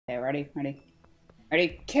Okay, ready, ready,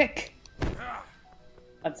 ready, kick!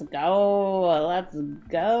 Let's go, let's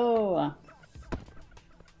go!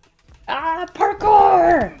 Ah,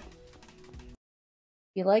 parkour! If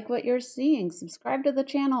you like what you're seeing, subscribe to the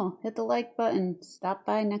channel, hit the like button, stop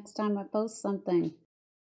by next time I post something.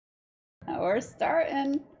 Now we're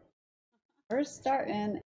starting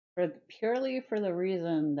purely for the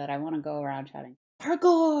reason that I want to go around shouting,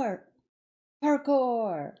 parkour!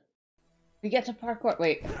 Parkour! We get to parkour.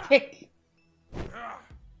 Wait, kick! This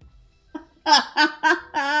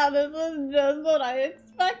is just what I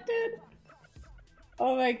expected.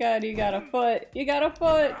 Oh my god, you got a foot. You got a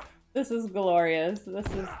foot. This is glorious. This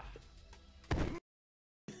is...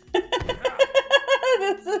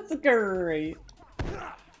 This is great.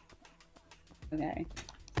 Okay.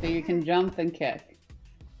 So you can jump and kick.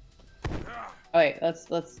 Oh wait,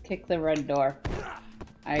 let's kick the red door.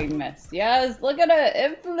 I missed. Yes, look at it!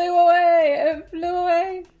 It flew away! It flew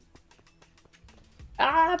away!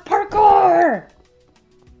 Ah, parkour!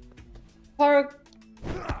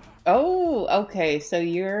 Oh, okay, so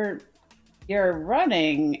you're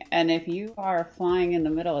running, and if you are flying in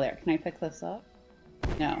the middle there, can I pick this up?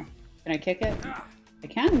 No. Can I kick it? I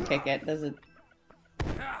can kick it. Does it...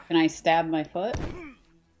 Can I stab my foot?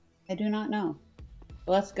 I do not know.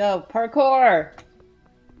 Let's go. Parkour!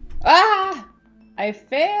 Ah! I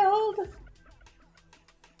failed!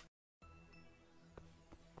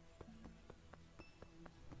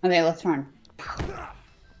 Okay, let's run.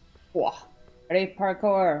 Whoa. Ready?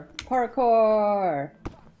 Parkour! Parkour!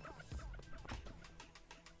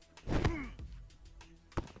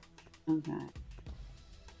 Okay.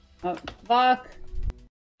 Oh, fuck!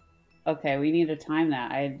 Okay, we need to time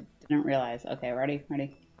that. I didn't realize. Okay, ready?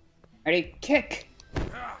 Ready? Ready? Kick!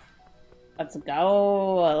 Let's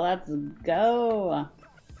go! Let's go!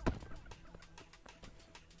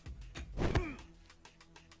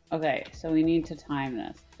 Okay, so we need to time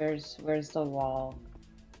this. Where's the wall?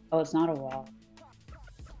 Oh, it's not a wall.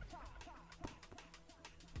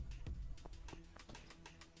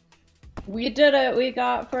 We did it! We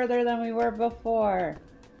got further than we were before.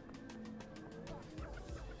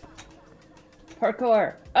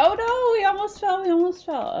 Parkour! Oh no! We almost fell! We almost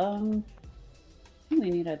fell. We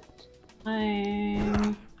need a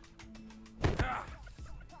time.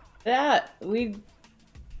 That! We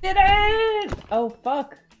did it! Oh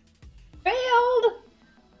fuck! Failed!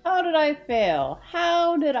 How did I fail?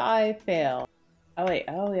 How did I fail? Oh wait,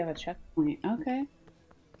 oh we have a checkpoint. Okay.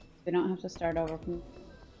 We don't have to start over from...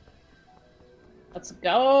 Let's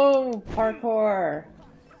go! Parkour!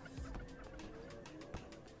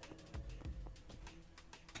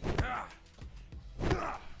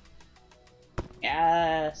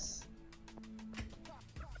 Yes!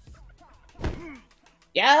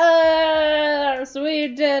 Yes! We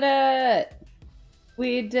did it!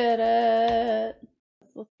 We did it!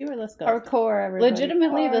 Let's see where this goes. Parkour, everybody.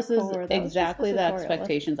 Legitimately, parkour. This is exactly the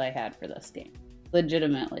expectations I had for this game.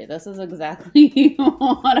 Legitimately, this is exactly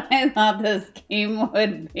what I thought this game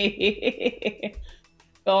would be.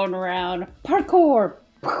 Going around. Parkour!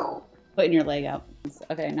 Putting your leg out.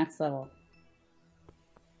 Okay, next level.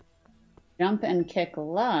 Jump and kick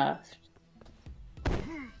left.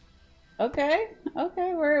 Okay,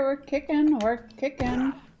 okay, we're kicking, we're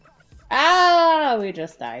kicking. Ah, we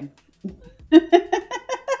just died.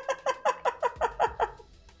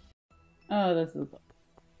 Oh, this is...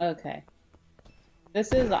 Okay.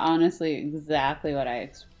 This is honestly exactly what I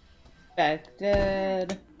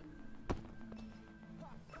expected.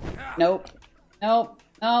 Nope. Nope.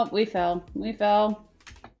 Nope, we fell. We fell.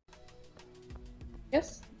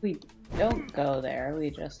 Guess we don't go there,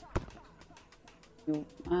 we just...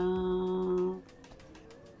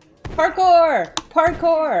 Parkour!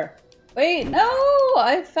 Parkour! Wait, no!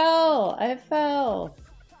 I fell! I fell!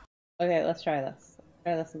 Okay, let's try this. Let's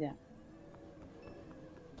try this again.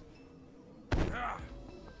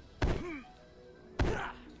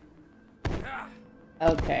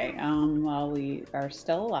 Okay, well, we are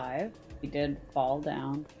still alive. We did fall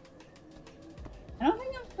down. I don't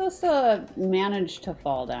think I'm supposed to manage to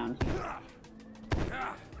fall down here.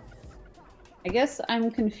 I guess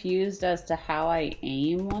I'm confused as to how I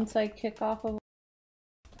aim once I kick off of it.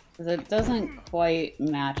 Because it doesn't quite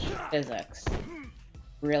match physics.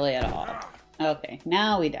 Really at all. Okay,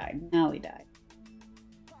 now we died. Now we died.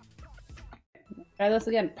 Let's try this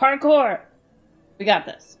again. Parkour! We got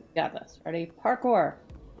this. We got this. Ready? Parkour!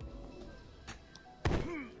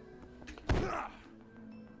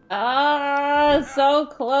 Ah, so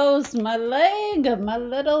close. My leg. My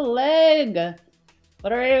little leg.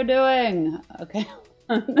 What are you doing? Okay.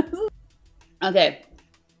 Okay.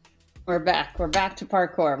 We're back. We're back to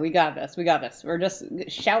parkour. We got this. We got this. We're just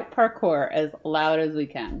shout parkour as loud as we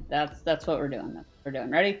can. That's what we're doing. That's what we're doing.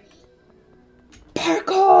 Ready?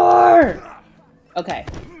 Parkour! Okay.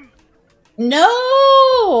 No!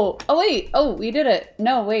 Oh wait. Oh, we did it.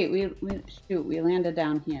 No, wait. We landed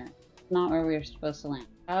down here. Not where we were supposed to land.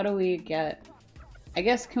 How do we get? I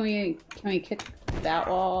guess can we kick that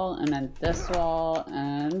wall and then this wall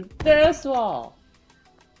and this wall?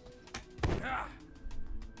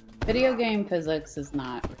 Video game physics is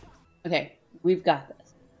not... Okay, we've got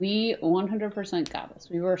this. We 100% got this.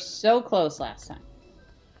 We were so close last time.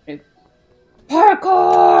 Okay.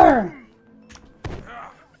 Parkour!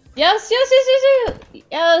 Yes!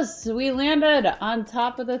 Yes! We landed on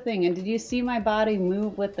top of the thing. And did you see my body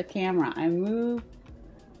move with the camera? I moved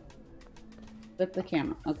with the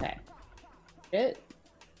camera. Okay. Shit.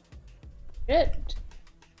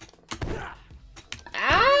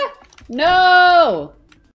 Ah! No!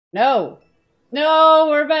 No! No!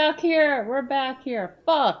 We're back here! We're back here!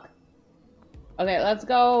 Fuck! Okay, let's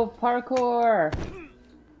go! Parkour!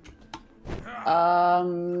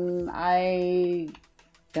 I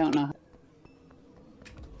don't know.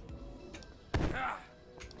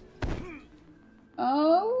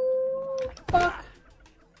 Oh, fuck!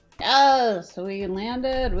 Yes! We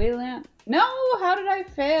landed! No! How did I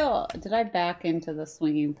fail? Did I back into the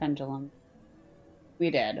swinging pendulum? We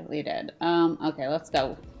did. Okay, let's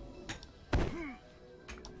go.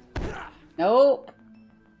 Nope.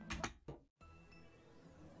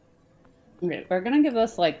 Okay, we're gonna give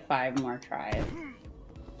this like 5 more tries.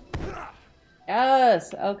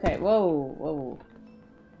 Yes! Okay, whoa.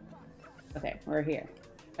 Okay, we're here.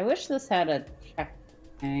 I wish this had a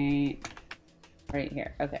checkpoint right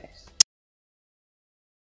here. Okay.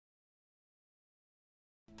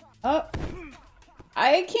 Oh!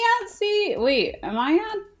 I can't see! Wait, am I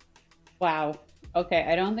on? Wow. Okay,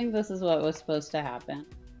 I don't think this is what was supposed to happen.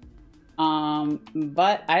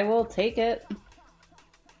 But I will take it.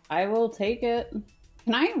 I will take it.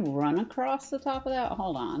 Can I run across the top of that?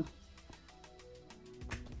 Hold on.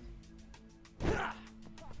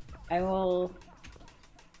 I will...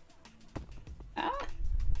 Ah!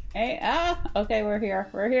 Hey, ah! Okay, we're here.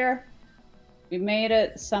 We're here. We made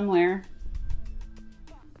it somewhere.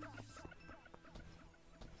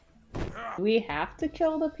 Do we have to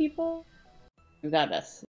kill the people? We got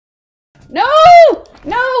this. No!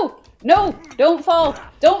 No! No! Don't fall!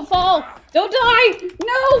 Don't fall! Don't die!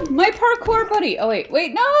 No! My parkour buddy! Oh wait,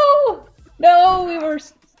 no! No! We were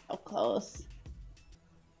so close.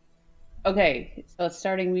 Okay, so it's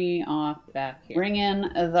starting me off back here. Bring in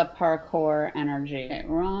the parkour energy. Okay,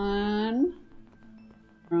 run.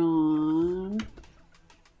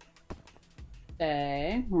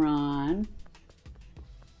 Stay. Run.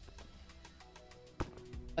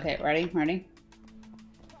 Okay, ready?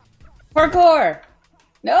 Parkour!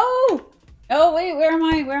 No! Oh, wait, where am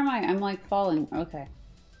I? I'm like falling. Okay.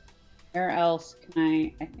 Where else can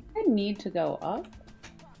I think I need to go up.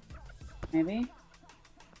 Maybe?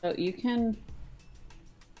 So you can...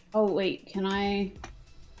 Oh, wait, can I...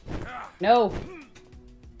 No!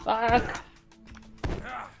 Fuck!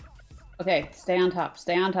 Okay, stay on top.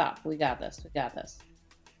 We got this.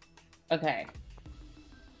 Okay.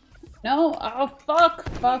 No! Oh,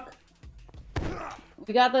 fuck!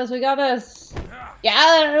 We got this!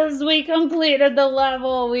 Yes! We completed the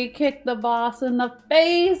level! We kicked the boss in the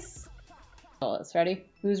face! Ready?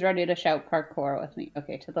 Who's ready to shout parkour with me?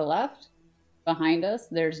 Okay, to the left. Behind us,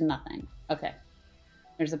 there's nothing. Okay.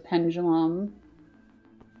 There's a pendulum.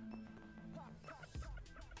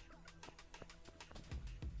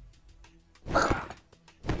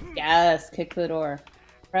 Yes! Kick the door.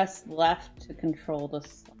 Press left to control the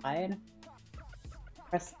slide.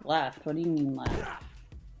 Press left. What do you mean left?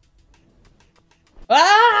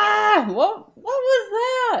 Ah! What was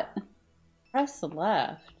that? Press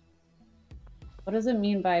left. What does it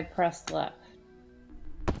mean by press left?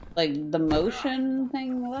 Like the motion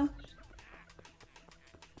thing left?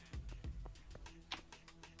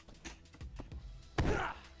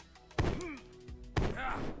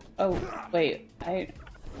 Oh, wait.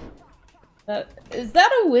 Is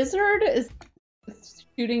that a wizard? Is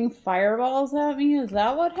shooting fireballs at me? Is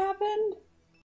that what happened?